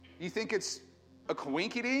You think it's a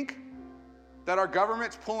coinkydink that our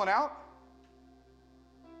government's pulling out?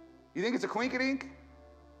 You think it's a coinkydink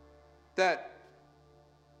that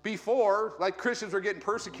before, like Christians were getting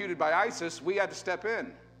persecuted by ISIS, we had to step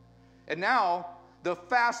in. And now, the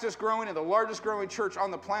fastest growing and the largest growing church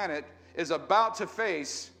on the planet is about to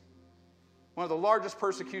face one of the largest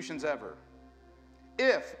persecutions ever.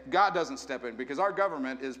 If God doesn't step in, because our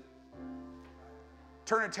government is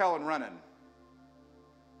turning tail and running.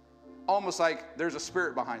 Almost like there's a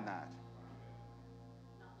spirit behind that.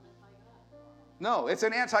 No, it's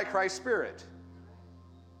an antichrist spirit.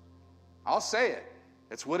 I'll say it.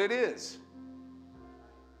 It's what it is.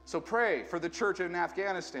 So pray for the church in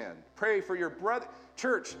Afghanistan. Pray for your brother.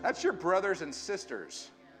 Church, that's your brothers and sisters.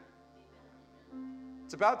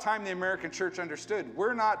 It's about time the American church understood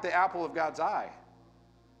we're not the apple of God's eye.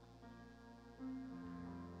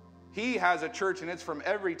 He has a church, and it's from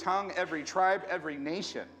every tongue, every tribe, every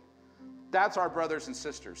nation. That's our brothers and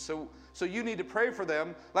sisters. So you need to pray for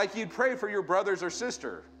them like you'd pray for your brothers or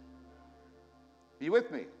sister. Are you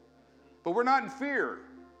with me? But we're not in fear.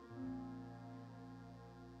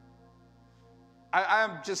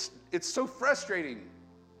 It's so frustrating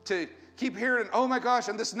to keep hearing, oh my gosh,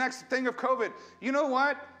 and this next thing of COVID. You know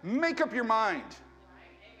what? Make up your mind.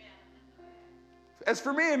 As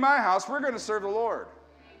for me and my house, we're going to serve the Lord.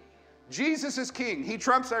 Jesus is king. He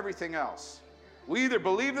trumps everything else. We either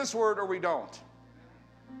believe this word or we don't.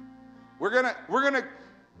 We're gonna,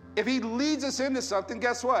 if he leads us into something,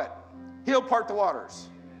 guess what? He'll part the waters.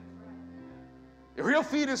 Or he'll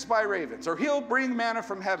feed us by ravens, or he'll bring manna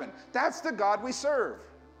from heaven. That's the God we serve.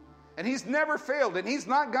 And he's never failed, and he's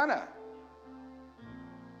not gonna.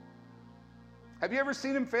 Have you ever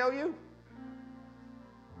seen him fail you?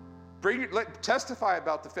 Testify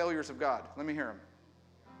about the failures of God. Let me hear him.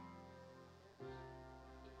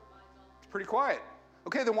 It's pretty quiet.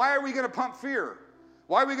 Okay, then why are we going to pump fear?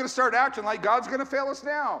 Why are we going to start acting like God's going to fail us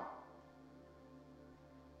now?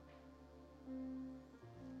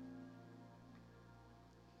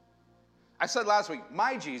 I said last week,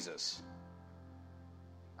 my Jesus.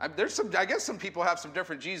 I guess some people have some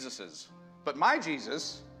different Jesuses, but my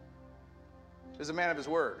Jesus is a man of his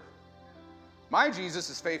word. My Jesus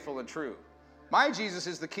is faithful and true. My Jesus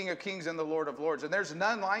is the King of kings and the Lord of lords, and there's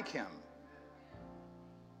none like him.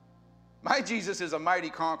 My Jesus is a mighty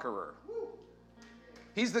conqueror.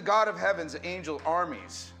 He's the God of heaven's angel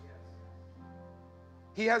armies.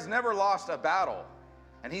 He has never lost a battle,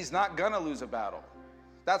 and he's not going to lose a battle.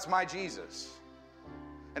 That's my Jesus.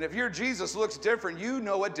 And if your Jesus looks different, you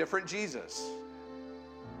know a different Jesus.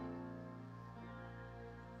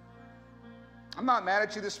 I'm not mad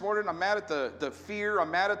at you this morning. I'm mad at the fear.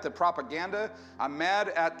 I'm mad at the propaganda. I'm mad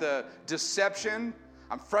at the deception.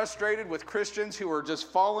 I'm frustrated with Christians who are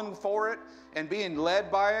just falling for it and being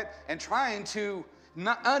led by it and trying to,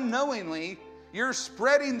 unknowingly, you're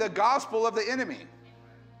spreading the gospel of the enemy.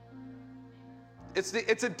 It's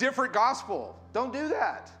a different gospel. Don't do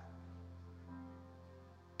that.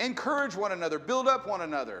 Encourage one another. Build up one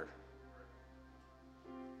another.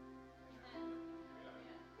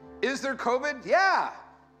 Is there COVID? Yeah.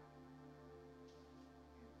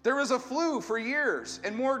 There was a flu for years,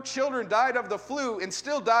 and more children died of the flu and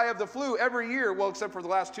still die of the flu every year, well, except for the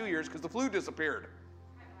last 2 years because the flu disappeared.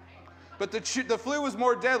 But the flu was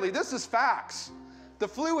more deadly. This is facts. The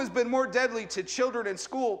flu has been more deadly to children in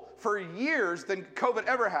school for years than COVID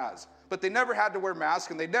ever has. But they never had to wear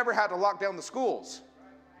masks, and they never had to lock down the schools.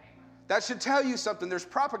 That should tell you something. There's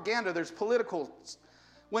propaganda. There's political.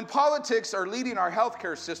 When politics are leading our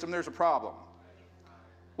healthcare system, there's a problem.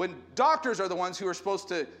 When doctors are the ones who are supposed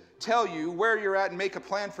to tell you where you're at and make a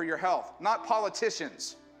plan for your health, not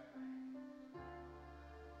politicians.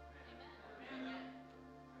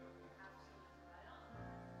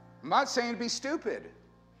 I'm not saying be stupid.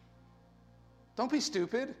 Don't be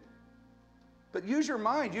stupid. But use your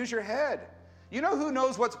mind, use your head. You know who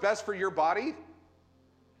knows what's best for your body?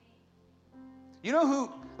 You know who,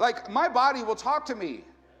 like, my body will talk to me.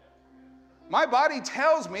 My body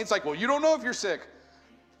tells me, it's like, well, you don't know if you're sick.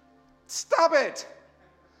 Stop it.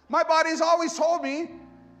 My body's always told me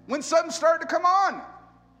when something's starting to come on.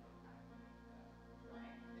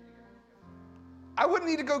 I wouldn't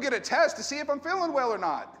need to go get a test to see if I'm feeling well or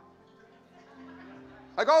not.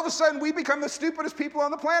 Like all of a sudden we become the stupidest people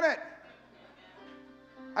on the planet.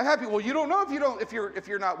 I'm happy. Well, you don't know if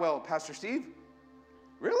you're not well, Pastor Steve.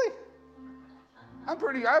 Really?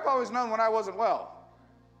 I've always known when I wasn't well.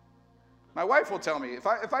 My wife will tell me, if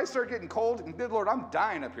I start getting cold, and good Lord, I'm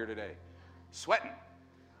dying up here today, sweating.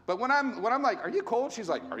 But when I'm like, are you cold? She's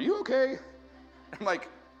like, are you okay? I'm like,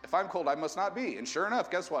 if I'm cold, I must not be. And sure enough,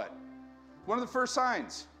 guess what? One of the first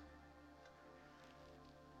signs.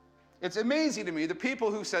 It's amazing to me, the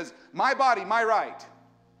people who says, my body, my right.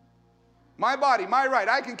 My body, my right.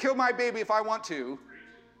 I can kill my baby if I want to.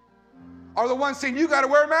 Are the ones saying, you got to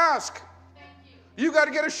wear a mask. You got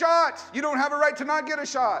to get a shot. You don't have a right to not get a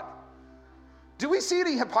shot. Do we see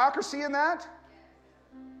any hypocrisy in that?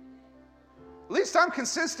 At least I'm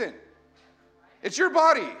consistent. It's your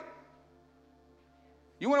body.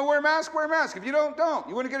 You want to wear a mask? Wear a mask. If you don't.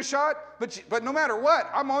 You want to get a shot? But no matter what,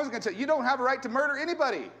 I'm always going to tell you, you don't have a right to murder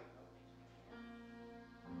anybody.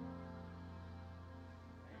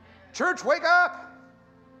 Church, wake up.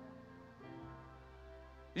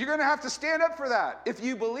 You're going to have to stand up for that if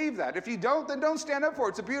you believe that. If you don't, then don't stand up for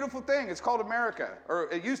it. It's a beautiful thing. It's called America, or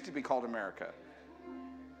it used to be called America.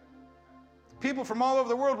 People from all over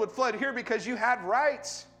the world would flood here because you had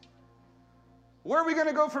rights. Where are we going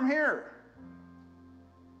to go from here?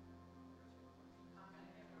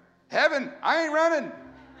 Heaven, I ain't running.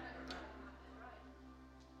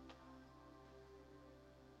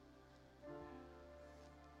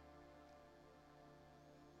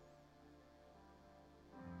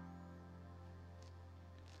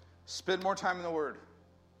 Spend more time in the Word.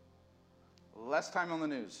 Less time on the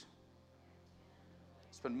news.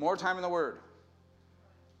 Spend more time in the Word.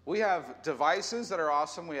 We have devices that are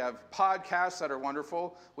awesome. We have podcasts that are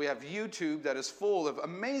wonderful. We have YouTube that is full of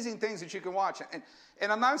amazing things that you can watch.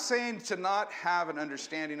 And I'm not saying to not have an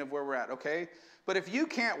understanding of where we're at, okay? But if you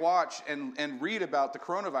can't watch and read about the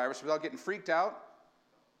coronavirus without getting freaked out,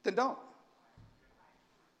 then don't.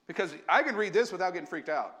 Because I can read this without getting freaked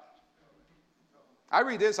out. I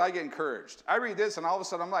read this, I get encouraged. I read this, and all of a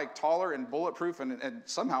sudden I'm like taller and bulletproof, and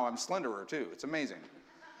somehow I'm slenderer too. It's amazing.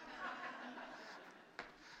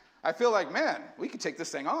 I feel like, man, we could take this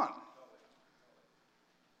thing on.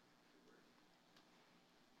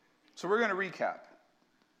 So we're going to recap.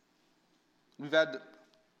 We've had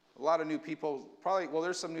a lot of new people.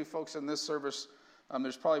 There's some new folks in this service.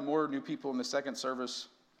 There's probably more new people in the second service.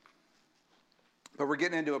 But we're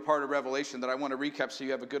getting into a part of Revelation that I want to recap so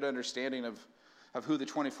you have a good understanding of who the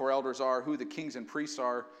 24 elders are, who the kings and priests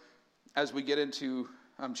are, as we get into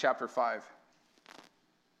chapter 5.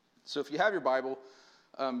 So if you have your Bible,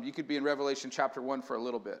 you could be in Revelation chapter 1 for a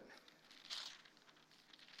little bit.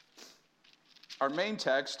 Our main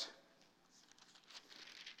text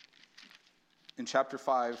in chapter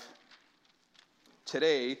 5,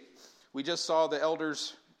 today, we just saw the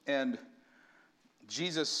elders and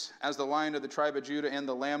Jesus as the Lion of the tribe of Judah and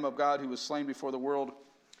the Lamb of God who was slain before the world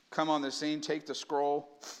come on the scene, take the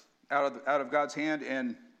scroll out of God's hand.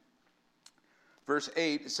 And verse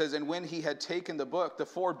 8, it says, and when he had taken the book, the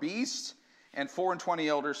 4 beasts and 24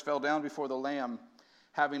 elders fell down before the Lamb,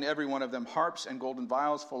 having every one of them harps and golden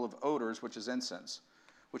vials full of odors, which is incense,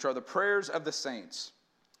 which are the prayers of the saints.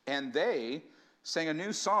 And they sang a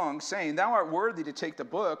new song, saying, thou art worthy to take the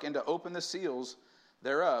book and to open the seals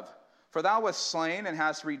thereof. For thou wast slain and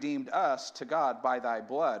hast redeemed us to God by thy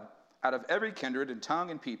blood, out of every kindred and tongue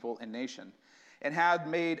and people and nation, and had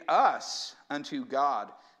made us unto God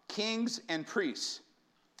kings and priests,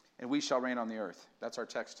 and we shall reign on the earth. That's our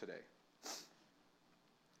text today.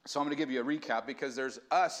 So I'm going to give you a recap because there's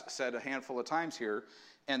us said a handful of times here,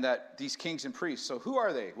 and that these kings and priests. So who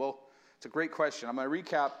are they? Well, it's a great question. I'm going to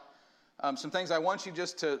recap some things I want you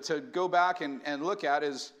just to go back and look at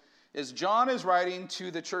is John is writing to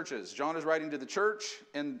the churches. John is writing to the church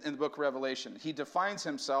in the book of Revelation. He defines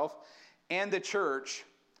himself and the church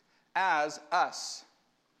as us.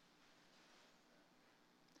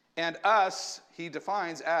 And us, he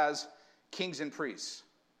defines as kings and priests.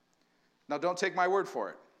 Now, don't take my word for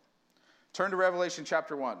it. Turn to Revelation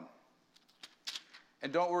chapter 1.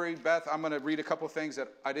 And don't worry, Beth, I'm going to read a couple things that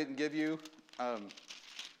I didn't give you.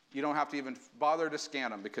 You don't have to even bother to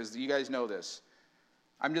scan them because you guys know this.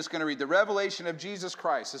 I'm just going to read the revelation of Jesus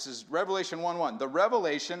Christ. This is Revelation 1:1. The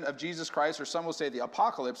revelation of Jesus Christ, or some will say the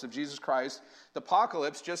apocalypse of Jesus Christ. The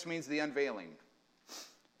apocalypse just means the unveiling.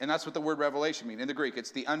 And that's what the word revelation means in the Greek.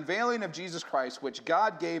 It's the unveiling of Jesus Christ, which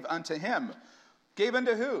God gave unto him. Gave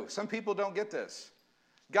unto who? Some people don't get this.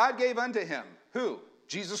 God gave unto him. Who?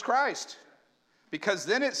 Jesus Christ. Because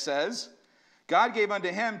then it says, God gave unto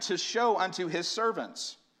him to show unto his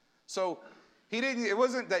servants. So it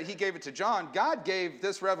wasn't that he gave it to John. God gave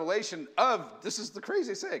this revelation this is the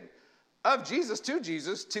craziest thing, of Jesus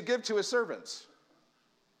to give to his servants.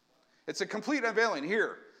 It's a complete unveiling.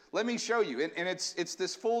 Here, let me show you. And it's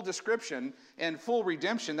this full description and full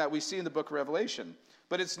redemption that we see in the book of Revelation.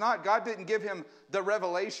 But it's not, God didn't give him the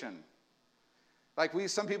revelation. Like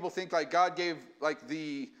some people think like God gave like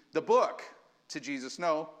the book to Jesus.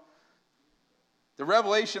 No. The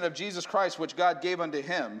revelation of Jesus Christ, which God gave unto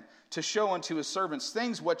him to show unto his servants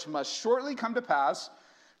things which must shortly come to pass,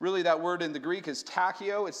 Really, that word in the Greek is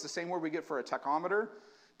tachyo. It's the same word we get for a tachometer.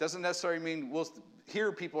 Doesn't necessarily mean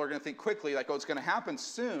here people are going to think quickly, like, oh, it's going to happen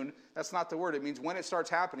soon. That's not the word. It means when it starts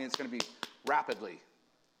happening, it's going to be rapidly.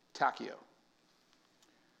 Tachyo.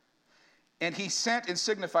 And he sent and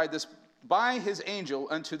signified this by his angel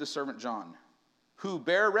unto the servant John, who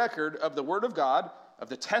bare record of the word of God, of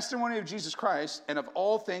the testimony of Jesus Christ, and of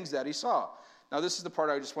all things that he saw. Now, this is the part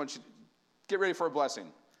I just want you to get ready for a blessing.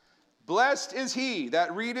 Blessed is he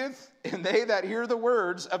that readeth, and they that hear the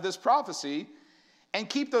words of this prophecy, and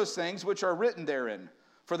keep those things which are written therein,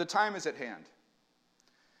 for the time is at hand.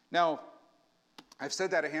 Now, I've said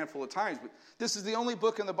that a handful of times, but this is the only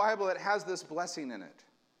book in the Bible that has this blessing in it.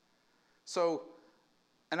 So,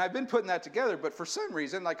 and I've been putting that together, but for some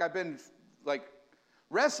reason, I've been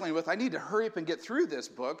wrestling with, I need to hurry up and get through this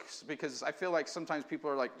book, because I feel like sometimes people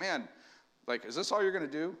are like, man, is this all you're going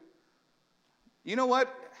to do? You know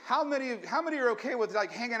what? How many are okay with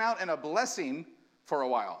hanging out in a blessing for a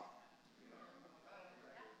while?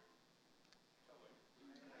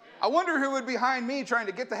 I wonder who would be behind me trying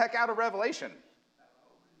to get the heck out of Revelation.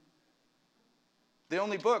 The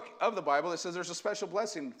only book of the Bible that says there's a special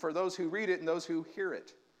blessing for those who read it and those who hear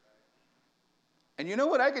it. And you know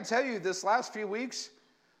what I can tell you this last few weeks?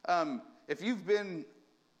 If you've been,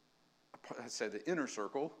 I said the inner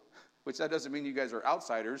circle, which that doesn't mean you guys are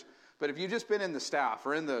outsiders, but if you've just been in the staff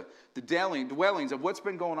or in the dwellings of what's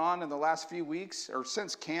been going on in the last few weeks or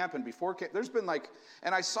since camp and before camp, there's been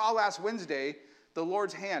and I saw last Wednesday the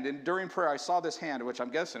Lord's hand, and during prayer I saw this hand, which I'm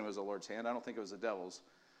guessing was the Lord's hand, I don't think it was the devil's,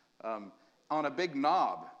 on a big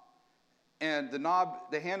knob. And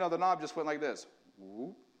the hand on the knob just went like this.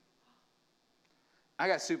 Whoop. I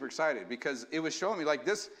got super excited because it was showing me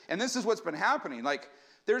this, and this is what's been happening.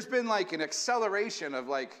 There's been an acceleration of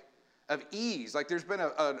ease. There's been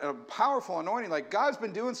a powerful anointing. God's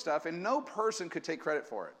been doing stuff, and no person could take credit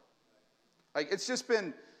for it. It's just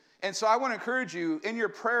been, and so I want to encourage you in your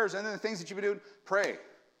prayers and in the things that you've been doing, pray.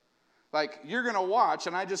 You're going to watch,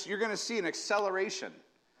 and you're going to see an acceleration.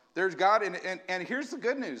 There's God, and here's the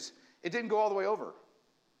good news. It didn't go all the way over.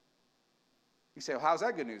 You say, well, how's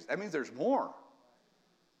that good news? That means there's more.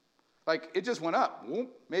 It just went up.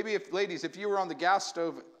 Maybe if you were on the gas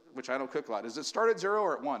stove, which I don't cook a lot, does it start at 0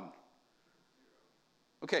 or at 1?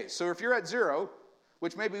 Okay, so if you're at 0,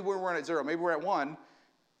 which maybe we weren't at 0, maybe we're at 1,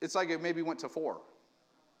 it's it maybe went to 4.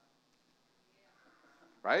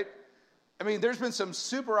 Right? I mean, there's been some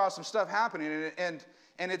super awesome stuff happening, and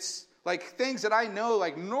it's things that I know,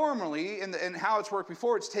 normally, and how it's worked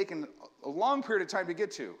before, it's taken a long period of time to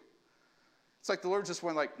get to. It's the Lord just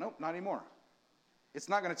went nope, not anymore. It's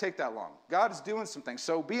not going to take that long. God is doing some things,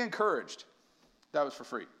 so be encouraged. That was for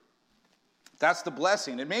free. That's the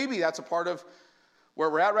blessing, and maybe that's a part of where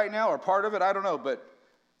we're at right now, or part of it, I don't know, but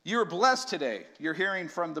you're blessed today. You're hearing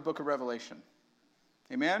from the book of Revelation.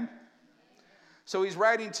 Amen? So he's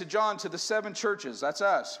writing to John to the 7 churches, that's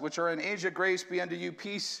us, which are in Asia. Grace be unto you,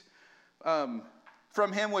 peace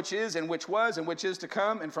from him which is, and which was, and which is to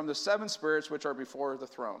come, and from the 7 spirits which are before the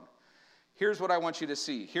throne. Here's what I want you to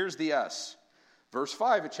see. Here's the us. Verse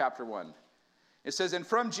 5 of chapter 1. It says, and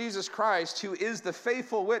from Jesus Christ, who is the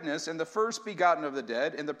faithful witness, and the first begotten of the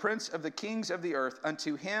dead, and the prince of the kings of the earth,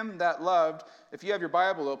 unto him that loved, if you have your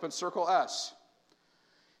Bible open, circle us.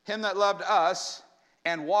 Him that loved us,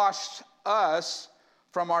 and washed us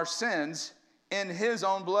from our sins in his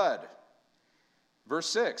own blood. Verse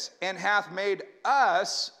 6, and hath made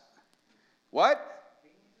us, what?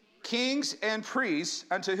 Kings and priests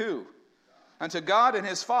unto who? Unto God and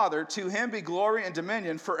his Father. To him be glory and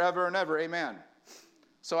dominion forever and ever. Amen.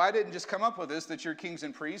 So I didn't just come up with this, that you're kings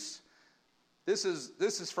and priests. This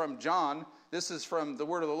is from John. This is from the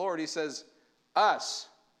word of the Lord. He says, us.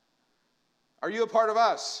 Are you a part of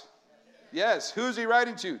us? Yes. Who's he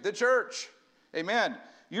writing to? The church. Amen.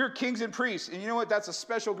 You're kings and priests. And you know what? That's a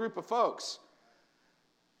special group of folks.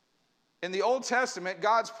 In the Old Testament,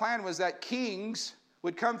 God's plan was that kings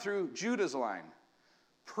would come through Judah's line.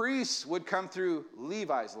 Priests would come through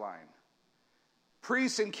Levi's line.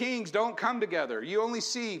 Priests and kings don't come together. You only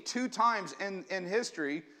see 2 times in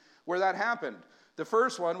history where that happened. The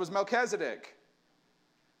first one was Melchizedek.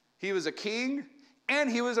 He was a king and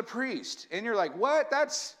he was a priest. And you're like, what?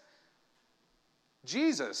 That's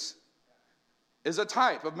Jesus is a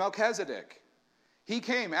type of Melchizedek. He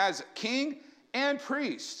came as king and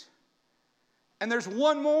priest. And there's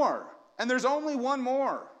one more. And there's only one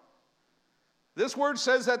more. This word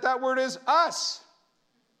says that word is us.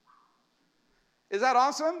 Is that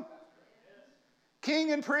awesome?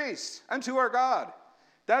 King and priest unto our God.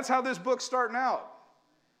 That's how this book's starting out.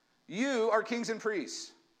 You are kings and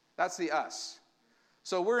priests. That's the us.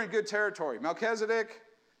 So we're in good territory. Melchizedek,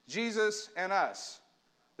 Jesus and us.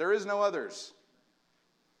 There is no others.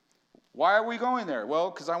 Why are we going there?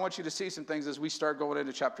 Well, because I want you to see some things as we start going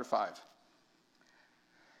into chapter 5.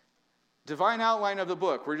 Divine outline of the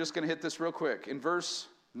book. We're just going to hit this real quick. In verse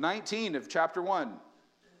 19 of chapter 1.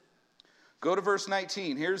 Go to verse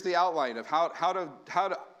 19. Here's the outline of how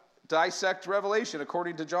to dissect Revelation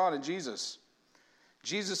according to John and Jesus.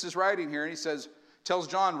 Jesus is writing here, and he says, tells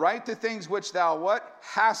John, write the things which thou what?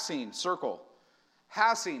 Hast seen. Circle.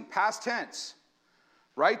 Hast seen. Past tense.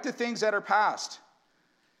 Write the things that are past.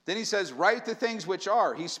 Then he says, write the things which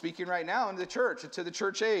are. He's speaking right now in the church, to the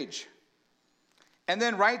church age. And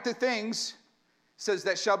then write the things, says,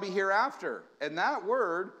 that shall be hereafter. And that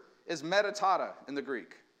word is metatata in the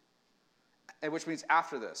Greek, which means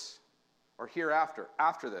after this, or hereafter,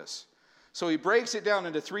 after this. So he breaks it down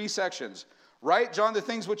into 3 sections. Write, John, the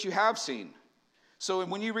things which you have seen. So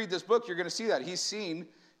when you read this book, you're going to see that. He's seen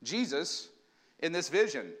Jesus in this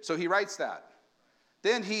vision. So he writes that.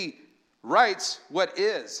 Then he writes what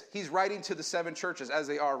is. He's writing to the 7 churches as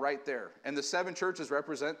they are right there. And the 7 churches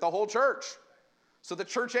represent the whole church. So the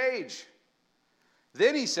church age.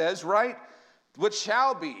 Then he says, write what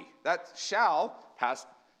shall be. That shall, past,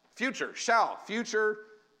 future, shall, future,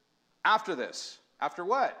 after this. After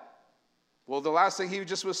what? Well, the last thing he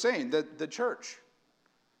just was saying, the church.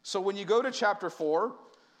 So when you go to chapter 4,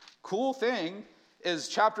 cool thing is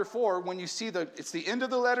chapter 4, when you see it's the end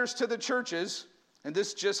of the letters to the churches, and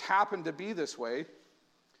this just happened to be this way,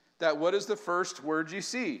 that what is the first word you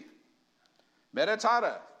see?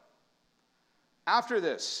 Metatata. After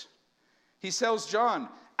this. He tells John,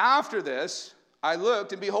 after this, I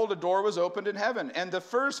looked, and behold, a door was opened in heaven. And the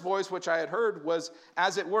first voice which I had heard was,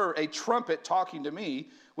 as it were, a trumpet talking to me,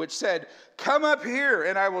 which said, come up here,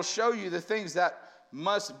 and I will show you the things that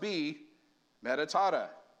must be metatata.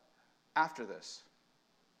 After this.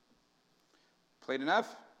 Plain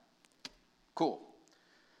enough? Cool.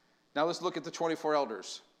 Now let's look at the 24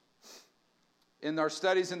 elders. In our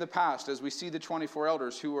studies in the past, as we see the 24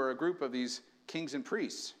 elders, who are a group of these kings and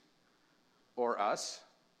priests, or us,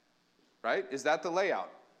 right? Is that the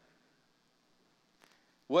layout?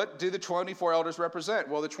 What do the 24 elders represent?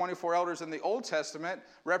 Well, the 24 elders in the Old Testament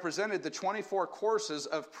represented the 24 courses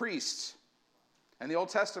of priests. In the Old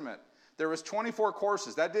Testament, there was 24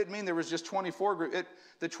 courses. That didn't mean there was just 24 groups.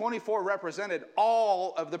 The 24 represented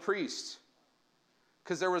all of the priests,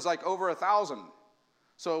 because there was like over 1,000.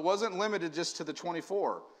 So it wasn't limited just to the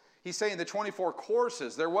 24. He's saying the 24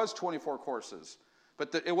 courses. There was 24 courses,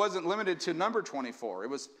 but it wasn't limited to number 24.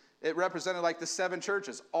 It represented like the 7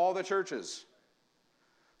 churches, all the churches.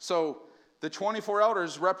 So the 24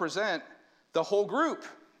 elders represent the whole group.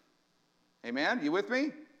 Amen? You with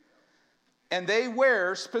me? And they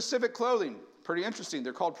wear specific clothing. Pretty interesting.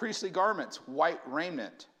 They're called priestly garments, white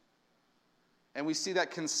raiment. And we see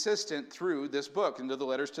that consistent through this book, into the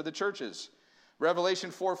letters to the churches. Revelation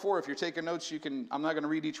 4:4, if you're taking notes, you can, I'm not going to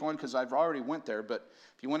read each one because I've already went there, but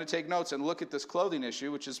if you want to take notes and look at this clothing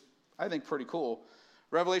issue, which is, I think, pretty cool.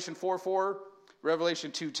 Revelation 4:4,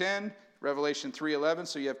 Revelation 2:10, Revelation 3:11.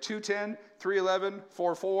 So you have 2:10, 3:11,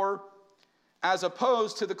 4:4, as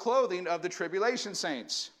opposed to the clothing of the tribulation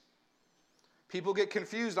saints. People get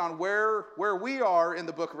confused on where we are in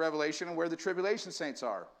the book of Revelation and where the tribulation saints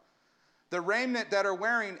are. The raiment that are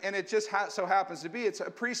wearing, and it just so happens to be, it's a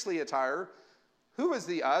priestly attire. Who is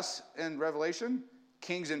the us in Revelation?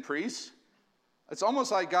 Kings and priests. It's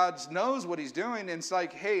almost like God knows what he's doing, and it's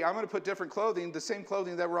like, hey, I'm going to put different clothing, the same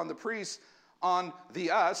clothing that were on the priests, on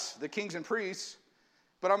the us, the kings and priests,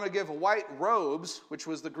 but I'm going to give white robes, which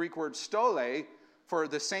was the Greek word stole, for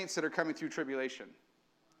the saints that are coming through tribulation.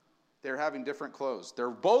 They're having different clothes. They're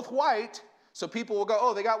both white, so people will go,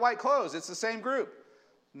 oh, they got white clothes. It's the same group.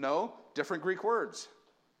 No, different Greek words.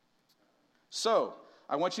 So,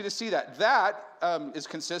 I want you to see that. That is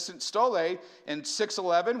consistent. Stole in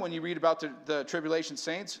 6:11, when you read about the tribulation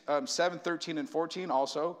saints, 7:13 and 14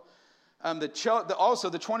 also. Also,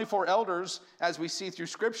 the 24 elders, as we see through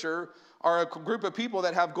Scripture, are a group of people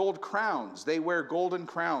that have gold crowns. They wear golden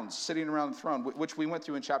crowns sitting around the throne, which we went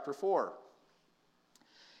through in chapter 4.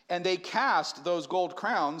 And they cast those gold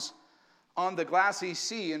crowns on the glassy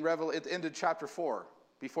sea at the end of chapter 4,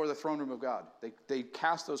 before the throne room of God. They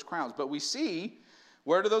cast those crowns. But we see,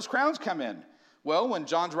 where do those crowns come in? Well, when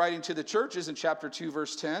John's writing to the churches in chapter 2,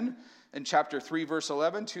 verse 10, and chapter 3, verse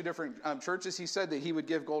 11, 2 different churches, he said that he would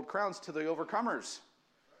give gold crowns to the overcomers.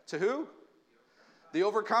 To who? The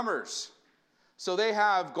overcomers. So they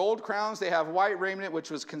have gold crowns, they have white raiment,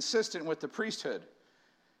 which was consistent with the priesthood.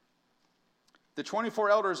 The 24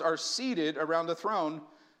 elders are seated around the throne,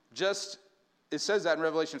 it says that in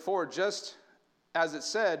Revelation 4, just as it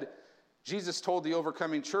said, Jesus told the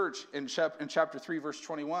overcoming church in chapter 3, verse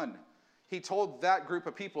 21, he told that group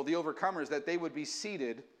of people, the overcomers, that they would be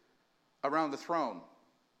seated around the throne.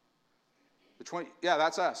 Yeah,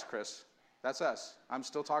 that's us, Chris. That's us. I'm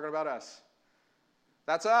still talking about us.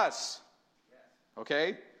 That's us.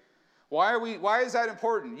 Okay? Why is that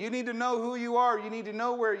important? You need to know who you are. You need to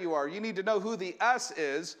know where you are. You need to know who the us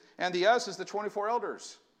is, and the us is the 24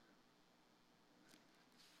 elders.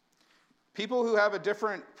 People who have a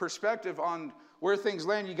different perspective on where things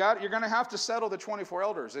land, you're going to have to settle the 24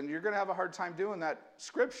 elders, and you're going to have a hard time doing that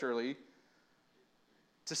scripturally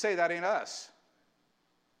to say that ain't us.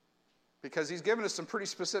 Because he's given us some pretty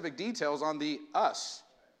specific details on the us.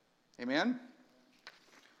 Amen?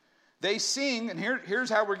 They sing, and here's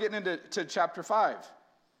how we're getting into chapter 5.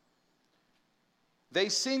 They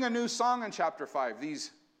sing a new song in chapter 5,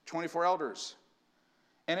 these 24 elders.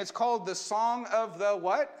 And it's called the Song of the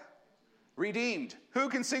what? Redeemed. Who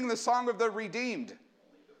can sing the Song of the Redeemed?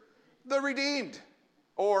 The redeemed.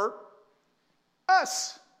 Or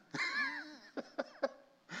us.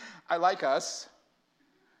 I like us.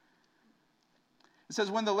 It says,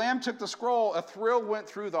 when the Lamb took the scroll, a thrill went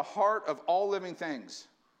through the heart of all living things.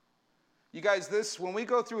 You guys, when we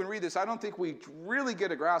go through and read this, I don't think we really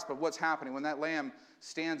get a grasp of what's happening when that Lamb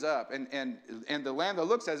stands up. And the Lamb that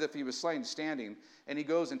looks as if he was slain standing, and he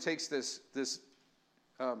goes and takes this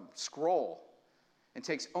scroll and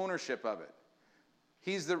takes ownership of it.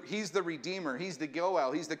 He's the Redeemer. He's the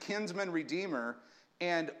Goel. He's the kinsman Redeemer.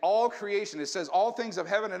 And all creation, it says, all things of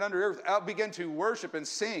heaven and under earth begin to worship and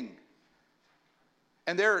sing.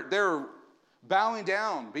 And they're bowing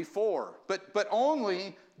down before. But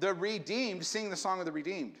only the redeemed sing the song of the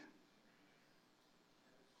redeemed.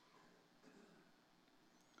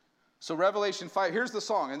 So Revelation 5, here's the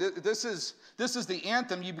song. And this is the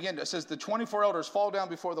anthem you begin to. It says the 24 elders fall down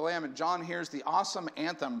before the Lamb, and John hears the awesome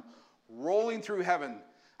anthem rolling through heaven.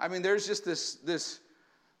 I mean, there's just this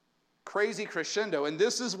crazy crescendo. And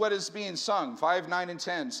this is what is being sung. 5, 9, and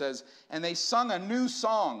 10 says, and they sung a new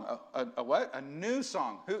song. A what? A new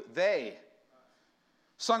song. Who? They.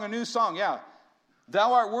 Sung a new song, yeah.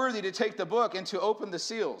 Thou art worthy to take the book and to open the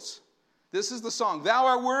seals. This is the song. Thou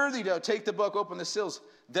art worthy to take the book, open the seals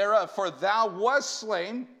thereof. For thou wast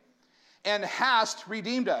slain and hast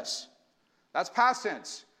redeemed us. That's past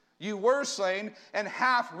tense. You were slain and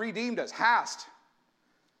have redeemed us. Hast.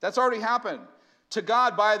 That's already happened. To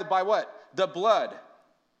God by what? The blood.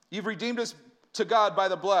 You've redeemed us to God by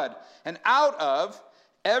the blood. And out of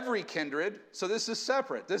every kindred. So this is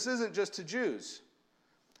separate. This isn't just to Jews.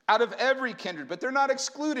 Out of every kindred. But they're not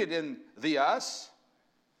excluded in the us.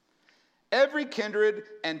 Every kindred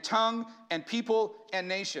and tongue and people and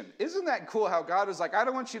nation. Isn't that cool how God is like, I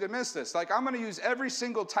don't want you to miss this. Like, I'm going to use every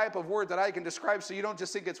single type of word that I can describe so you don't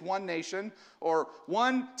just think it's one nation or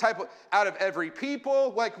one type of, out of every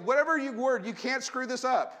people. Like, whatever word, you can't screw this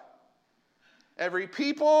up. Every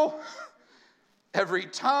people, every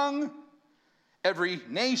tongue, every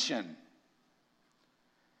nation.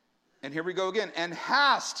 And here we go again. And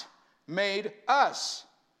hast made us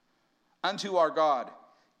unto our God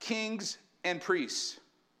kings and priests.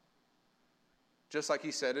 Just like he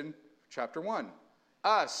said in chapter 1.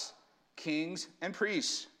 Us, kings and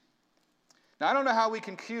priests. Now, I don't know how we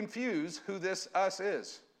can confuse who this us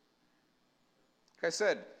is. Like I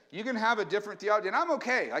said, you can have a different theology, and I'm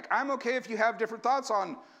okay. Like, I'm okay if you have different thoughts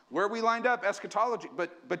on where we lined up, eschatology,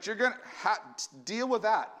 but you're going to deal with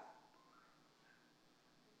that.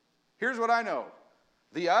 Here's what I know.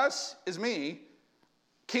 The us is me,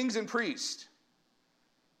 kings and priests.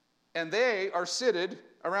 And they are seated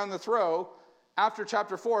around the throne after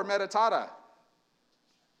chapter 4, meditata.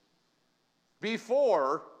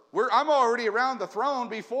 I'm already around the throne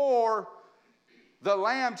before the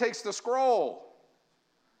Lamb takes the scroll.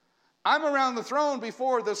 I'm around the throne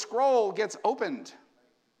before the scroll gets opened.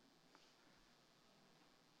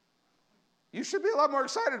 You should be a lot more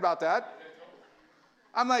excited about that.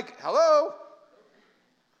 I'm like, hello?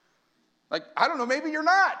 Like, I don't know, maybe you're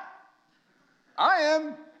not. I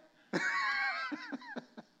am.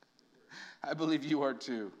 I believe you are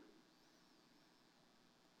too.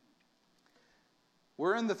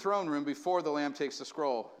 We're in the throne room before the Lamb takes the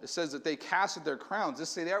scroll. It says that they casted their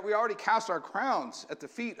crowns. We already cast our crowns at the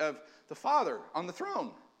feet of the Father on the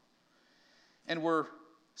throne. And we're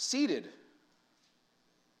seated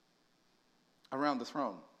around the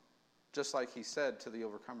throne, just like he said to the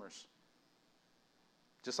overcomers.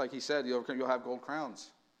 Just like he said, you'll have gold crowns.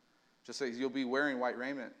 Just like you'll be wearing white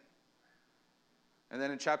raiment. And then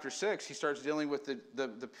in chapter 6, he starts dealing with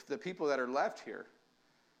the people that are left here.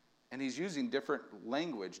 And he's using different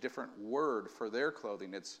language, different word for their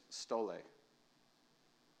clothing. It's stole.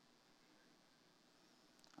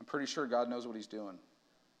 pretty sure God knows what he's doing.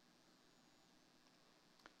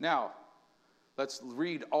 Now, let's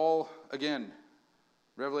read all again.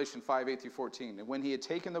 Revelation 5, 8 through 14. And when he had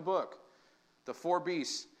taken the book, the 4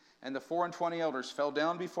 beasts and the 24 elders fell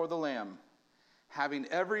down before the Lamb, having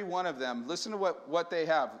every one of them, listen to what they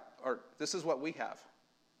have, or this is what we have.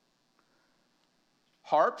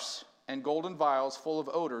 Harps and golden vials full of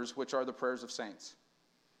odors, which are the prayers of saints.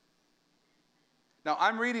 Now,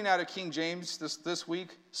 I'm reading out of King James this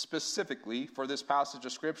week specifically for this passage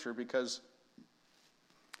of Scripture because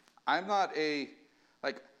I'm not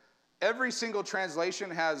every single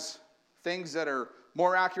translation has things that are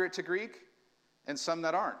more accurate to Greek and some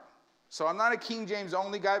that aren't. So I'm not a King James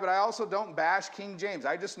only guy, but I also don't bash King James.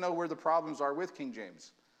 I just know where the problems are with King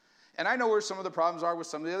James. And I know where some of the problems are with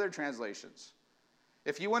some of the other translations.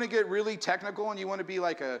 If you want to get really technical and you want to be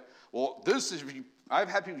like I've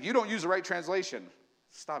had people, you don't use the right translation.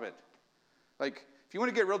 Stop it. Like, if you want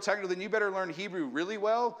to get real technical, then you better learn Hebrew really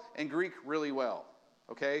well and Greek really well.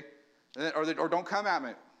 Okay? Or don't come at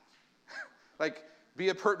me. Be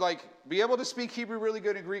able to speak Hebrew really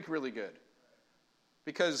good and Greek really good.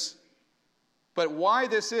 But why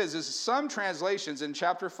this is some translations in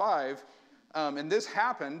chapter 5, and this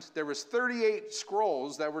happened, there was 38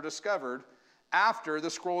 scrolls that were discovered after the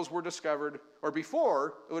scrolls were discovered, or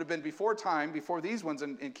before, it would have been before time, before these ones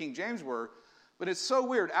in King James were. But it's so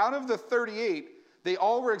weird. Out of the 38, they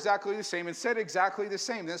all were exactly the same and said exactly the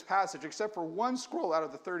same in this passage, except for one scroll out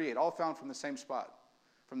of the 38, all found from the same spot,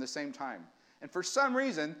 from the same time. And for some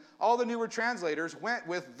reason, all the newer translators went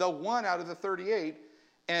with the one out of the 38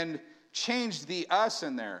 and changed the us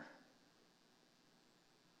in there.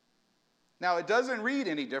 Now, it doesn't read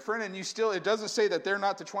any different, and it doesn't say that they're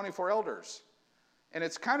not the 24 elders. And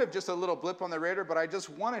it's kind of just a little blip on the radar, but I just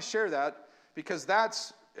want to share that because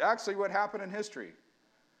that's actually what happened in history.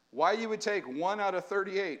 Why you would take one out of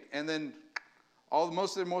 38 and then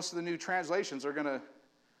most of the new translations are going to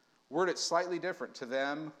word it slightly different to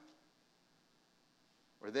them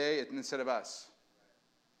or they instead of us.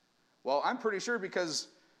 Well, I'm pretty sure because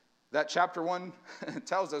that chapter 1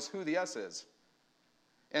 tells us who the us is.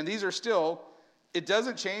 And these are still, it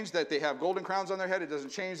doesn't change that they have golden crowns on their head. It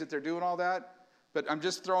doesn't change that they're doing all that. But I'm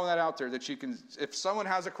just throwing that out there that you can, if someone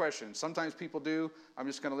has a question, sometimes people do, I'm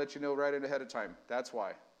just going to let you know right ahead of time. That's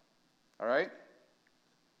why. All right?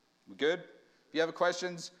 We good? If you have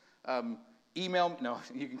questions, email me. No,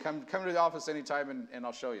 you can come to the office anytime and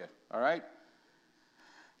I'll show you. All right?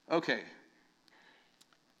 Okay.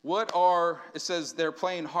 It says they're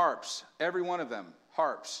playing harps, every one of them,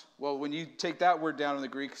 harps. Well, when you take that word down in the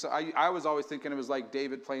Greek, so I was always thinking it was like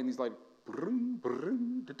David playing these like,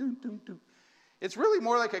 it's really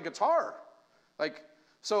more like a guitar.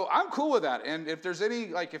 So I'm cool with that. And if there's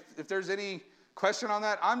any, if there's any question on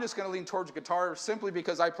that, I'm just going to lean towards guitar simply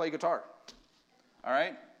because I play guitar. All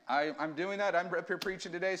right? I'm doing that. I'm up here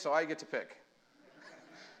preaching today, so I get to pick.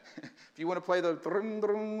 If you want to play the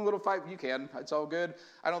little five, you can. It's all good.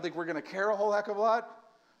 I don't think we're going to care a whole heck of a lot.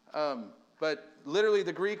 But literally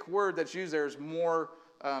the Greek word that's used there is more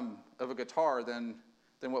of a guitar than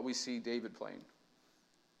what we see David playing,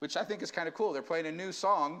 which I think is kind of cool. They're playing a new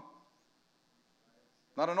song,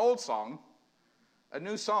 not an old song, a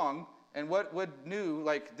new song. And what would new,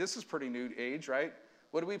 this is pretty new age, right?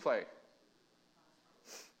 What do we play?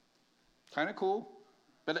 Kind of cool.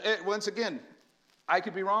 But once again, I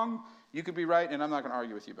could be wrong, you could be right, and I'm not going to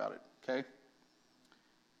argue with you about it, okay?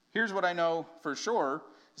 Here's what I know for sure.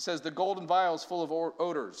 It says the golden vials full of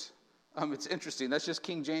odors. It's interesting. That's just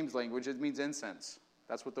King James language. It means incense.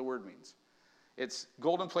 That's what the word means. It's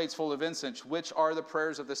golden plates full of incense, which are the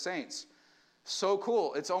prayers of the saints. So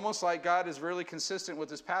cool. It's almost like God is really consistent with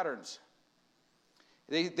his patterns.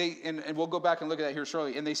 And we'll go back and look at that here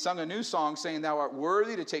shortly. And they sung a new song, saying, "Thou art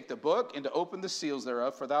worthy to take the book and to open the seals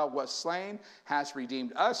thereof, for thou wast slain, hast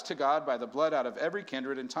redeemed us to God by the blood out of every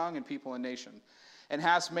kindred and tongue and people and nation, and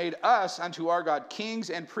hast made us unto our God kings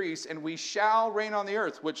and priests, and we shall reign on the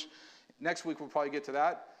earth," which next week we'll probably get to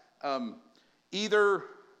that. Either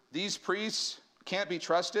these priests can't be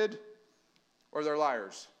trusted or they're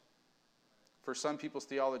liars for some people's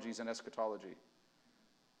theologies and eschatology.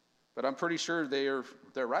 But I'm pretty sure they're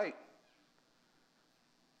right.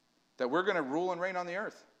 That we're going to rule and reign on the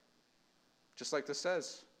earth. Just like this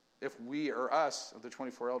says, if we are us of the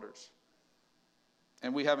 24 elders.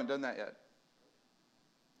 And we haven't done that yet.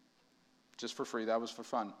 Just for free. That was for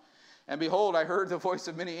fun. "And behold, I heard the voice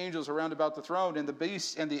of many angels around about the throne, and the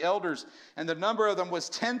beasts and the elders, and the number of them was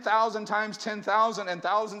 10,000 times 10,000 and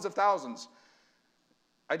thousands of thousands."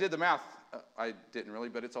 I did the math. I didn't really,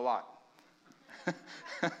 but it's a lot.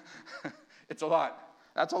 It's a lot.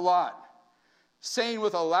 That's a lot. saying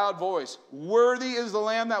with a loud voice, "Worthy is the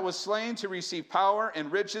Lamb that was slain to receive power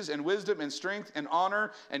and riches and wisdom and strength and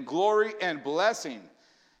honor and glory and blessing.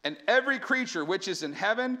 And every creature which is in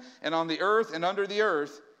heaven and on the earth and under the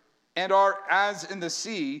earth, and are as in the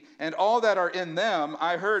sea, and all that are in them,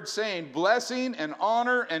 I heard saying, Blessing and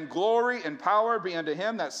honor and glory and power be unto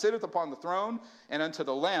him that sitteth upon the throne, and unto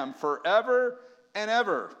the Lamb forever and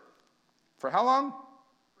ever." For how long?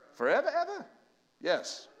 Forever, ever?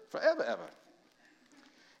 Yes, forever, ever.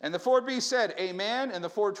 And the four beasts said, Amen. And the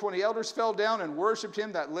 420 elders fell down and worshipped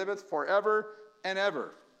him that liveth forever and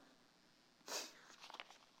ever.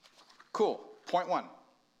 Cool. Point one.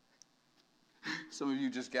 Some of you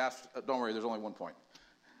just gasped. Don't worry, there's only one point.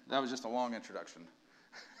 That was just a long introduction.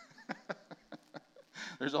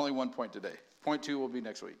 There's only one point today. Point two will be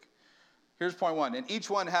next week. Here's point one. And each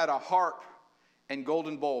one had a harp and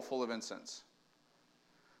golden bowl full of incense.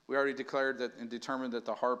 We already declared that and determined that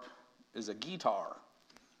the harp is a guitar,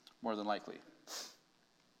 more than likely.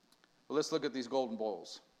 Well, let's look at these golden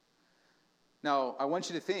bowls. Now, I want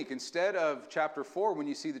you to think, instead of chapter 4, when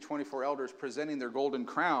you see the 24 elders presenting their golden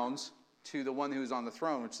crowns to the one who's on the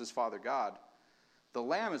throne, which is Father God, the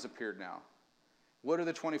Lamb has appeared now. What do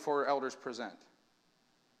the 24 elders present?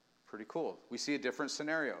 Pretty cool. We see a different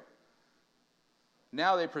scenario.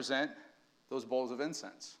 Now they present those bowls of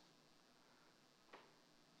incense.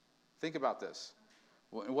 Think about this.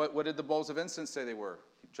 What did the bowls of incense say they were?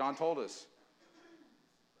 John told us.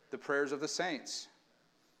 The prayers of the saints.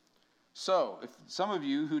 So, if some of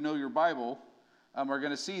you who know your Bible are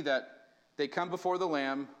going to see that they come before the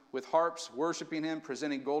Lamb with harps, worshiping him,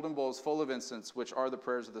 presenting golden bowls full of incense, which are the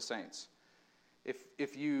prayers of the saints.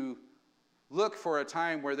 If you look for a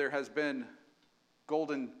time where there has been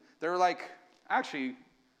golden, they're like, actually,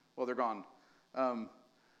 well, they're gone.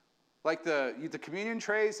 Like the communion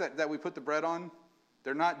trays that we put the bread on,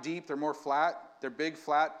 they're not deep, they're more flat, they're big,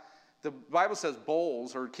 flat. The Bible says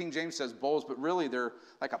bowls, or King James says bowls, but really they're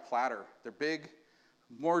like a platter. They're big,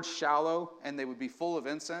 more shallow, and they would be full of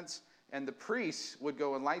incense. And the priests would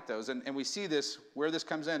go and light those. And we see this, where this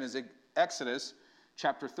comes in is Exodus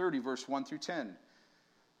chapter 30, verse 1 through 10.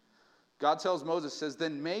 God tells Moses, says,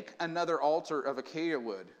 "Then make another altar of acacia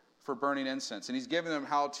wood for burning incense." And he's giving them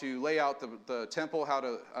how to lay out the temple, how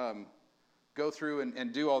to go through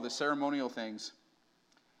and do all the ceremonial things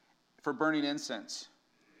for burning incense.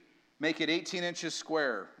 Make it 18 inches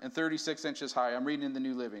square and 36 inches high. I'm reading in the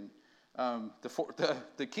New Living.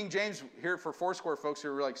 The King James here for Foursquare folks who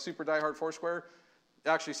are like super diehard Foursquare, it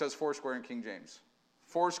actually says Foursquare in King James.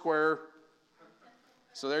 Foursquare.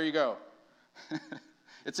 So there you go.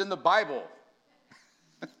 It's in the Bible.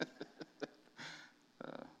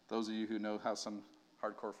 Those of you who know how some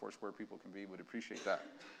hardcore Foursquare people can be would appreciate that.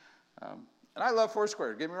 And I love Foursquare.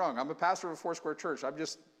 Don't get me wrong. I'm a pastor of a Foursquare church. I'm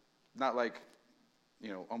just not like,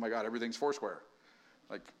 oh my God, everything's Foursquare.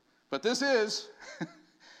 But this is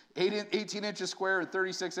 18 inches square and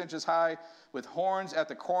 36 inches high, with horns at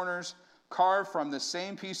the corners, carved from the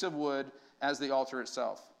same piece of wood as the altar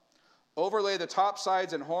itself. Overlay the top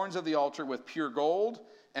sides and horns of the altar with pure gold,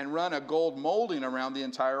 and run a gold molding around the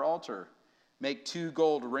entire altar. Make 2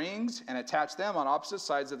 gold rings and attach them on opposite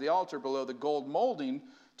sides of the altar below the gold molding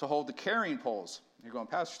to hold the carrying poles. You're going,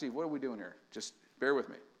 Pastor Steve, what are we doing here? Just bear with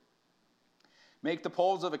me. Make the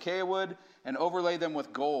poles of acacia wood and overlay them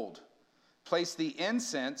with gold. Place the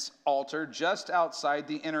incense altar just outside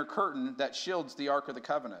the inner curtain that shields the Ark of the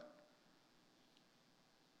Covenant.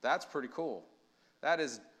 That's pretty cool. That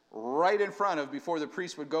is right in front of, before the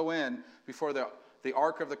priest would go in, before the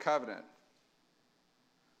Ark of the Covenant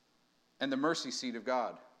and the mercy seat of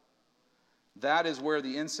God. That is where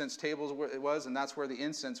the incense table was, and that's where the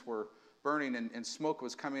incense were burning and smoke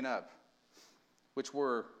was coming up, which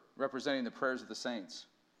were representing the prayers of the saints.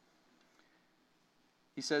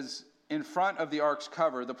 He says, in front of the ark's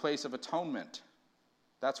cover, the place of atonement.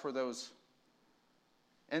 That's where those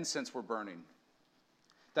incense were burning.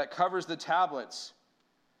 That covers the tablets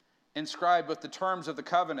inscribed with the terms of the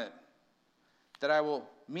covenant, that I will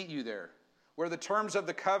meet you there. Where the terms of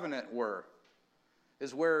the covenant were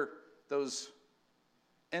is where those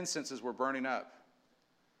incenses were burning up.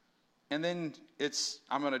 And then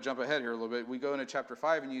I'm going to jump ahead here a little bit. We go into chapter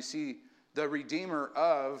 5 and you see the Redeemer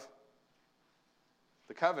of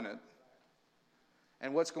the covenant.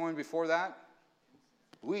 And what's going before that?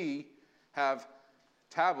 We have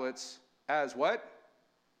tablets as what?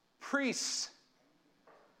 Priests.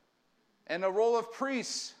 And a role of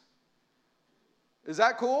priests. Is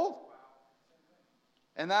that cool?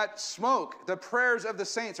 And that smoke, the prayers of the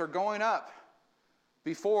saints are going up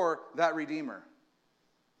before that Redeemer.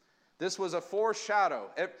 This was a foreshadow.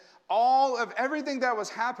 all of everything that was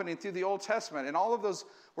happening through the Old Testament, and all of those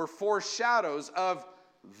were foreshadows of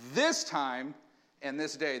this time and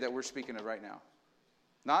this day that we're speaking of right now.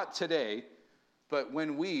 Not today, but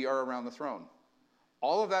when we are around the throne.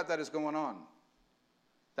 All of that is going on.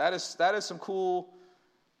 That is some cool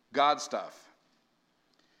God stuff.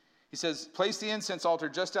 He says, place the incense altar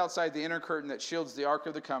just outside the inner curtain that shields the Ark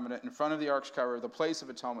of the Covenant in front of the Ark's cover, the place of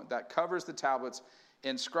atonement that covers the tablets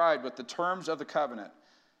inscribed with the terms of the covenant.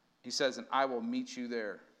 He says, and I will meet you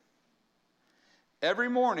there. Every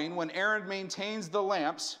morning when Aaron maintains the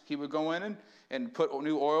lamps, he would go in and put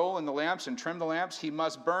new oil in the lamps and trim the lamps. He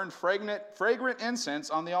must burn fragrant incense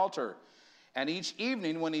on the altar. And each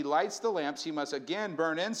evening when he lights the lamps, he must again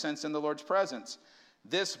burn incense in the Lord's presence.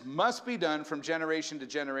 This must be done from generation to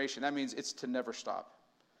generation. That means it's to never stop.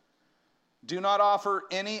 Do not offer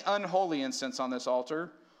any unholy incense on this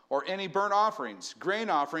altar, or any burnt offerings, grain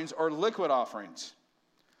offerings, or liquid offerings.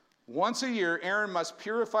 Once a year, Aaron must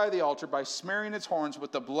purify the altar by smearing its horns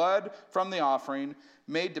with the blood from the offering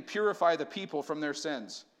made to purify the people from their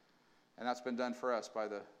sins. And that's been done for us by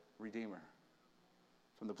the Redeemer,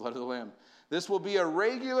 from the blood of the Lamb. This will be a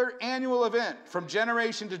regular annual event from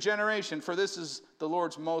generation to generation, for this is the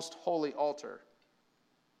Lord's most holy altar.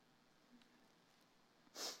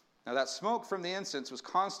 Now that smoke from the incense was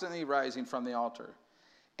constantly rising from the altar.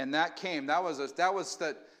 And the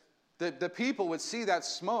people would see that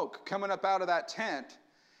smoke coming up out of that tent,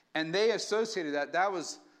 and they associated that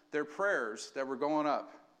was their prayers that were going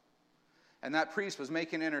up. And that priest was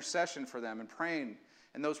making intercession for them and praying,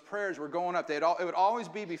 and those prayers were going up. It would always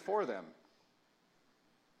be before them.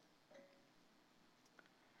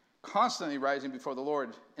 Constantly rising before the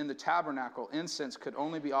Lord in the tabernacle, incense could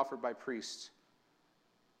only be offered by priests.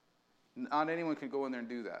 Not anyone could go in there and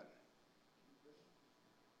do that.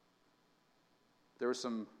 There were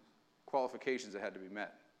some qualifications that had to be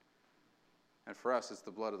met. And for us, it's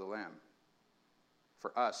the blood of the Lamb.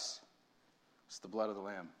 For us, it's the blood of the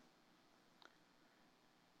Lamb.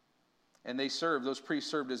 And those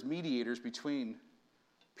priests served as mediators between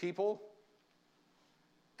people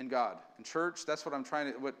and God. In church, that's what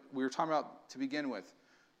what we were talking about to begin with.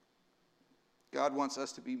 God wants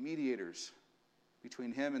us to be mediators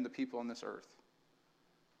between him and the people on this earth.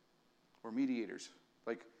 We're mediators.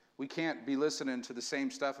 Like, we can't be listening to the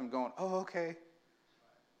same stuff and going, oh, okay.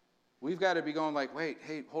 We've got to be going like, wait,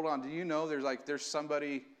 hey, hold on. Do you know there's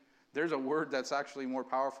a word that's actually more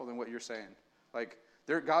powerful than what you're saying? Like,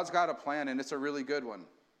 God's got a plan, and it's a really good one,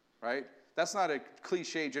 right? That's not a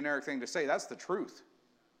cliche, generic thing to say. That's the truth.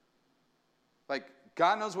 Like,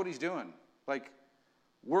 God knows what he's doing. Like,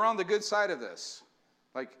 we're on the good side of this.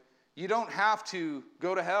 Like, you don't have to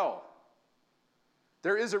go to hell.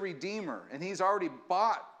 There is a Redeemer, and he's already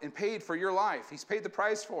bought and paid for your life. He's paid the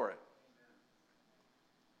price for it.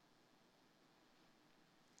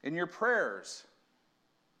 And your prayers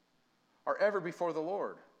are ever before the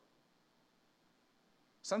Lord.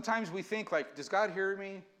 Sometimes we think, like, does God hear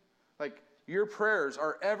me? Like, your prayers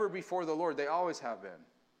are ever before the Lord. They always have been.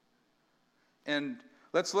 And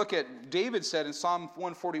let's look at, David said in Psalm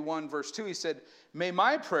 141, verse 2, he said, may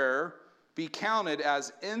my prayer be counted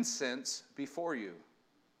as incense before you,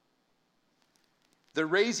 the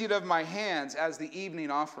raising of my hands as the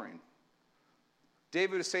evening offering.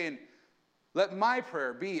 David is saying, let my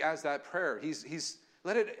prayer be as that prayer.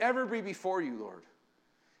 Let it ever be before you, Lord.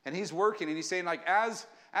 And he's working, and he's saying, like, as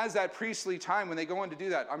that priestly time, when they go in to do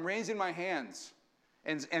that, I'm raising my hands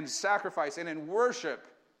and sacrifice and in worship.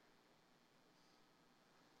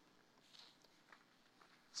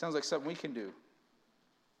 Sounds like something we can do.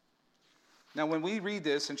 Now, when we read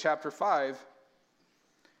this in chapter 5,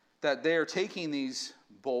 that they are taking these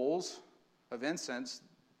bowls of incense,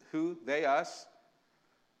 who? They, us,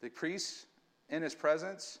 the priests in his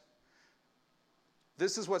presence.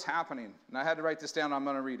 This is what's happening. And I had to write this down. I'm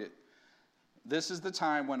going to read it. This is the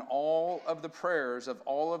time when all of the prayers of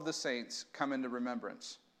all of the saints come into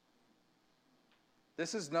remembrance.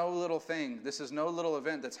 This is no little thing. This is no little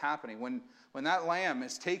event that's happening. When that lamb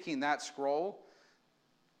is taking that scroll,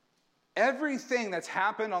 everything that's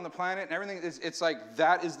happened on the planet and everything, it's like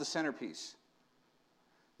that is the centerpiece.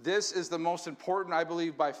 This is the most important, I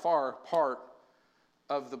believe, by far, part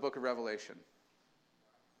of the book of Revelation.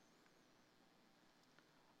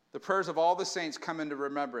 The prayers of all the saints come into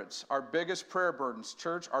remembrance. Our biggest prayer burdens,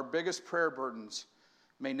 church, our biggest prayer burdens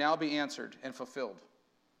may now be answered and fulfilled.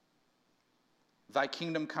 Thy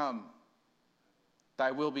kingdom come,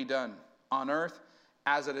 thy will be done on earth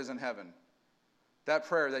as it is in heaven. That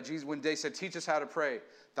prayer that Jesus, when they said, teach us how to pray,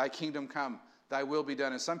 thy kingdom come, thy will be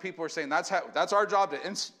done. And some people are saying, that's our job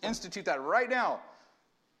to institute that right now.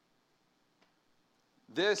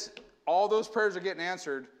 All those prayers are getting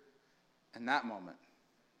answered in that moment.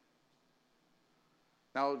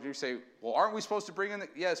 Now you say, well, aren't we supposed to bring in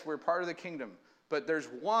yes, we're part of the kingdom. But there's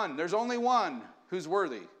only one who's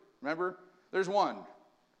worthy. Remember? There's one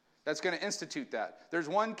that's going to institute that. There's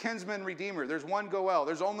one kinsman redeemer. There's one Goel.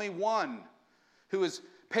 There's only one who has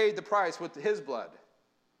paid the price with his blood.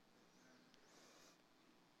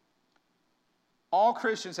 All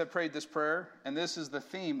Christians have prayed this prayer, and this is the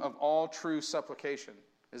theme of all true supplication,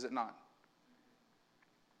 is it not?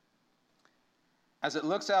 As it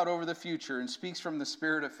looks out over the future and speaks from the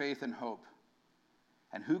spirit of faith and hope,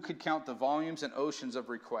 and who could count the volumes and oceans of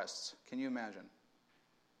requests? Can you imagine?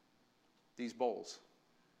 These bowls,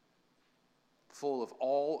 full of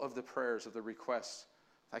all of the prayers of the requests.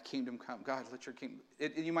 Thy kingdom come. God, let your kingdom.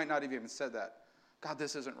 You might not have even said that. God,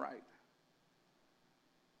 this isn't right.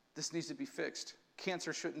 This needs to be fixed.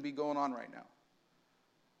 Cancer shouldn't be going on right now.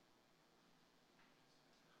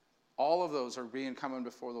 All of those are being coming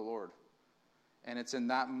before the Lord. And it's in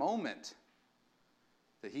that moment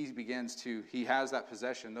that he has that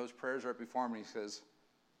possession. Those prayers are up before him, and he says,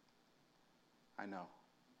 I know.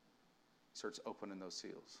 He starts opening those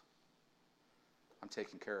seals. I'm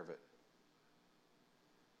taking care of it.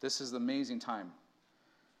 This is the amazing time.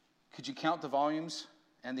 Could you count the volumes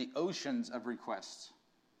and the oceans of requests,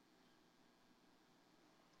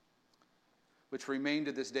 which remain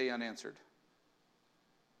to this day unanswered?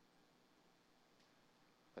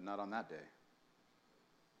 But not on that day.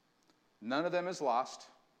 None of them is lost.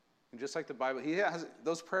 And just like the Bible,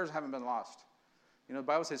 those prayers haven't been lost. You know, the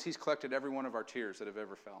Bible says he's collected every one of our tears that have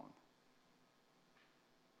ever fallen.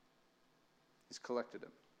 He's collected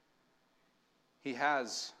them. He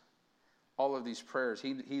has all of these prayers.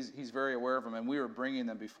 He's very aware of them, and we are bringing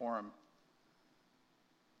them before him.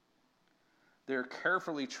 They're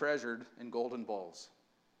carefully treasured in golden bowls.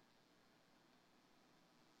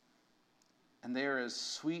 And they are as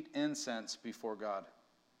sweet incense before God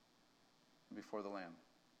and before the Lamb.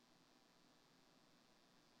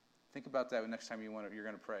 Think about that next time you're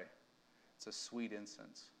going to pray. It's a sweet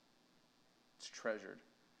incense. It's treasured.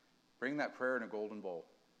 Bring that prayer in a golden bowl.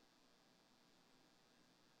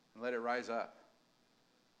 And let it rise up.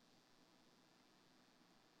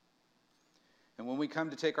 And when we come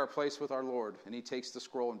to take our place with our Lord, and he takes the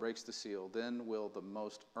scroll and breaks the seal, then will the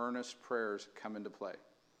most earnest prayers come into play.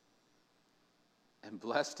 And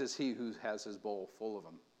blessed is he who has his bowl full of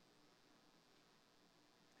them.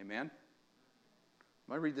 Amen? I'm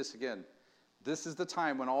going to read this again. This is the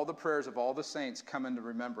time when all the prayers of all the saints come into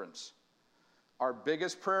remembrance. Our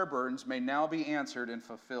biggest prayer burdens may now be answered and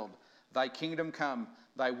fulfilled. Thy kingdom come,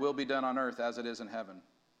 thy will be done on earth as it is in heaven.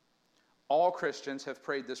 All Christians have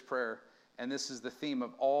prayed this prayer, and this is the theme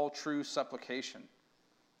of all true supplication,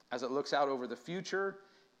 as it looks out over the future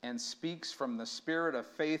and speaks from the spirit of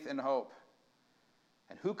faith and hope.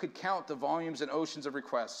 And who could count the volumes and oceans of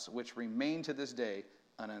requests which remain to this day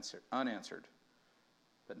unanswered?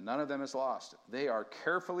 But none of them is lost. They are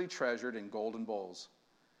carefully treasured in golden bowls.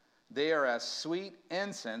 They are as sweet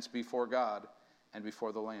incense before God and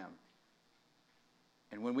before the Lamb.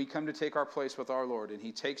 And when we come to take our place with our Lord, and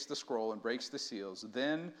he takes the scroll and breaks the seals,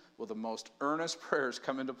 then will the most earnest prayers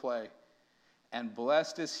come into play. And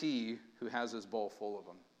blessed is he who has his bowl full of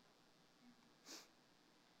them.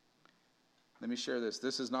 Let me share this.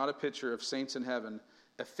 This is not a picture of saints in heaven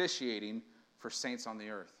officiating for saints on the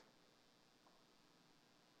earth.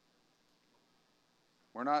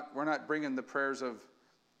 We're not bringing the prayers of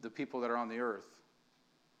the people that are on the earth.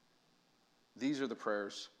 These are the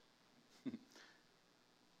prayers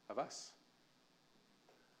of us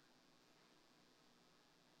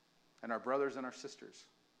and our brothers and our sisters.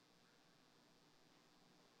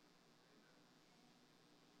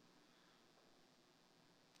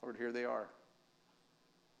 Lord, here they are.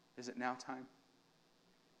 Is it now time?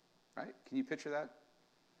 Right? Can you picture that?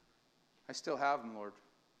 I still have them, Lord.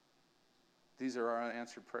 These are our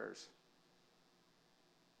unanswered prayers.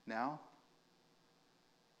 Now?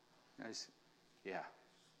 Yeah.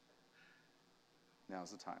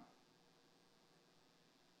 Now's the time.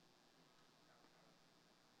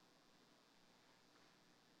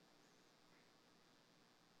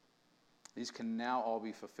 These can now all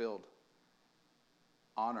be fulfilled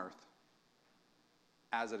on earth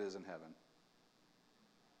as it is in heaven.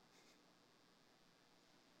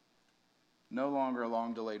 No longer a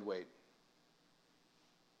long delayed wait.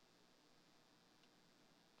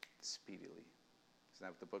 Speedily. Isn't that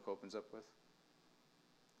what the book opens up with?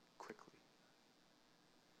 Quickly.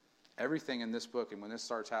 Everything in this book, and when this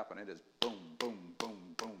starts happening, it is boom, boom, boom,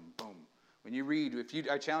 boom, boom. When you read,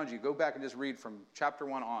 I challenge you, go back and just read from chapter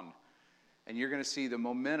 1 on, and you're going to see the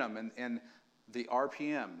momentum and the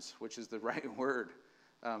RPMs, which is the right word,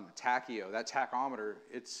 tachyo, that tachometer,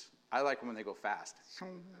 I like them when they go fast.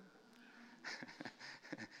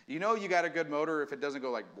 You know you got a good motor if it doesn't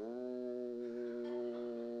go like,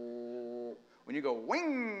 when you go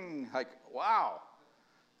wing, like, wow,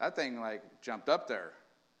 that thing like jumped up there.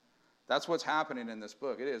 That's what's happening in this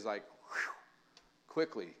book. It is like, whew,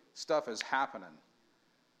 quickly, stuff is happening.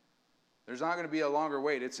 There's not going to be a longer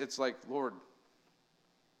wait. It's like, Lord,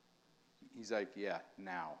 he's like, yeah,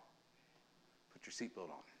 now. Put your seatbelt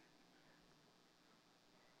on.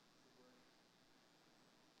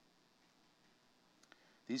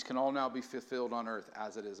 These can all now be fulfilled on earth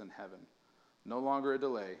as it is in heaven. No longer a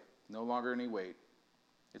delay, no longer any wait.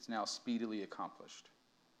 It's now speedily accomplished.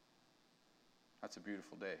 That's a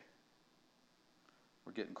beautiful day.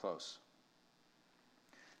 We're getting close.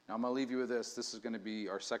 Now I'm going to leave you with this. This is going to be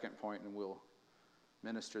our second point, and we'll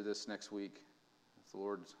minister this next week, if the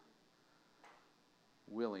Lord's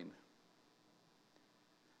willing.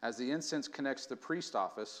 As the incense connects the priest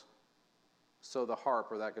office, so the harp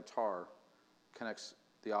or that guitar connects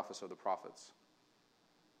the office of the prophets.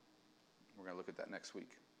 We're going to look at that next week.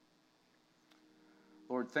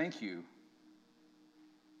 Lord, thank you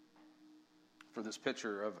for this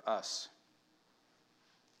picture of us.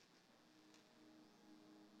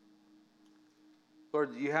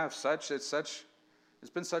 Lord, you have it's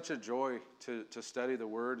been such a joy to study the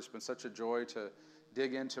Word. It's been such a joy to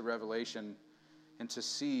dig into Revelation and to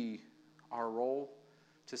see our role,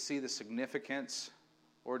 to see the significance,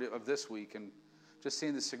 Lord, of this week, and just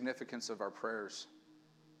seeing the significance of our prayers.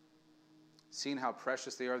 Seeing how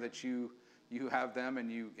precious they are, that you have them, and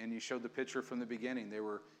you showed the picture from the beginning. They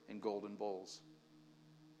were in golden bowls.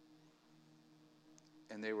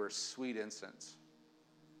 And they were sweet incense.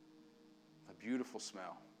 A beautiful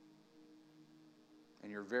smell.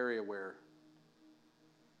 And you're very aware.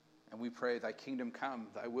 And we pray, thy kingdom come,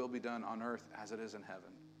 thy will be done on earth as it is in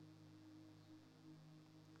heaven.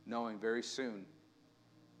 Knowing very soon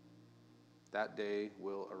that day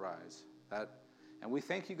will arise. And we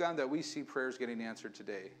thank you, God, that we see prayers getting answered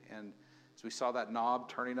today. And as we saw that knob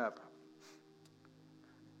turning up,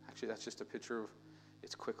 actually that's just a picture of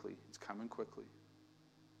it's coming quickly.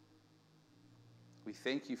 We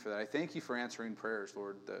thank you for that. I thank you for answering prayers,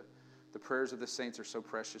 Lord. The prayers of the saints are so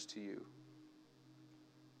precious to you.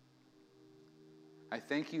 I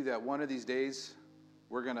thank you that one of these days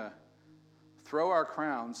we're going to throw our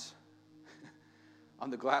crowns on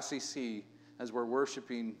the glassy sea as we're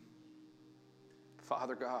worshiping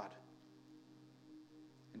Father God.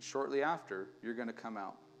 And shortly after, you're going to come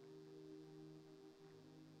out.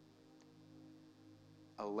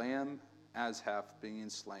 A lamb as half being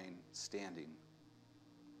slain, standing.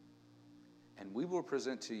 And we will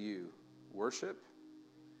present to you worship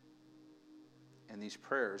and these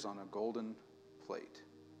prayers on a golden plate.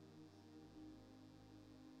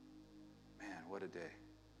 Man, what a day.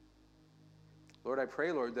 Lord, I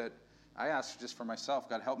pray, Lord, that I ask just for myself,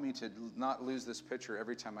 God, help me to not lose this picture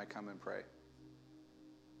every time I come and pray.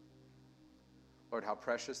 Lord, how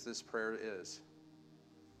precious this prayer is.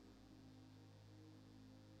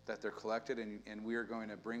 That they're collected and we are going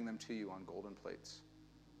to bring them to you on golden plates.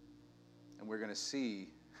 And we're going to see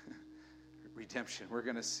redemption. We're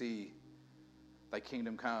going to see thy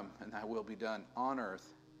kingdom come and thy will be done on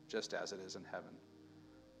earth just as it is in heaven.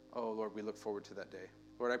 Oh, Lord, we look forward to that day.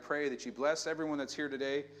 Lord, I pray that you bless everyone that's here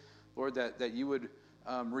today. Lord, that you would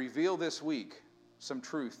reveal this week some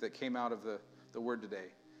truth that came out of the word today.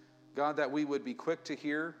 God, that we would be quick to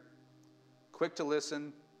hear, quick to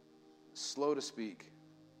listen, slow to speak,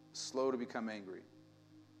 slow to become angry.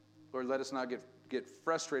 Lord, let us not get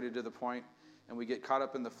frustrated to the point and we get caught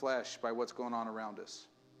up in the flesh by what's going on around us.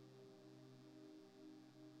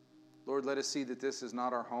 Lord, let us see that this is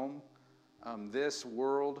not our home. This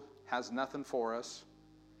world has nothing for us.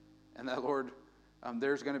 And that, Lord,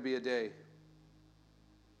 there's going to be a day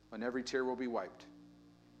when every tear will be wiped,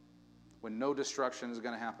 when no destruction is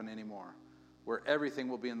going to happen anymore, where everything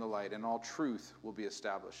will be in the light and all truth will be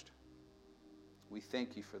established. We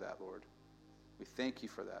thank you for that, Lord. We thank you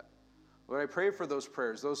for that. Lord, I pray for those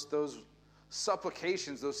prayers, those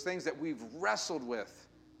supplications, those things that we've wrestled with,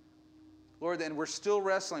 Lord, and we're still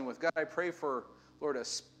wrestling with. God, I pray for, Lord, a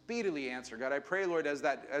speedily answer. God, I pray, Lord, as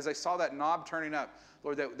I saw that knob turning up,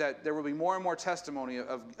 Lord, that there will be more and more testimony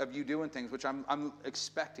of you doing things, which I'm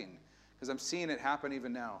expecting, because I'm seeing it happen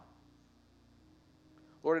even now.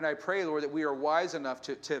 Lord, and I pray, Lord, that we are wise enough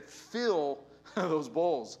to fill those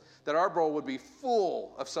bowls, that our bowl would be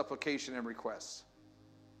full of supplication and requests.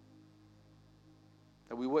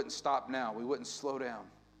 That we wouldn't stop now. We wouldn't slow down.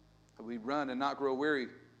 That we'd run and not grow weary.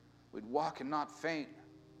 We'd walk and not faint.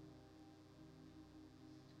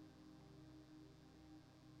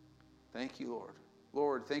 Thank you, Lord.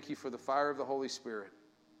 Lord, thank you for the fire of the Holy Spirit.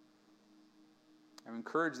 I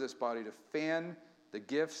encourage this body to fan the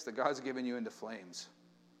gifts that God's given you into flames.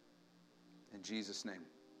 In Jesus' name,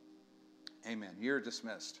 amen. You're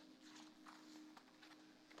dismissed.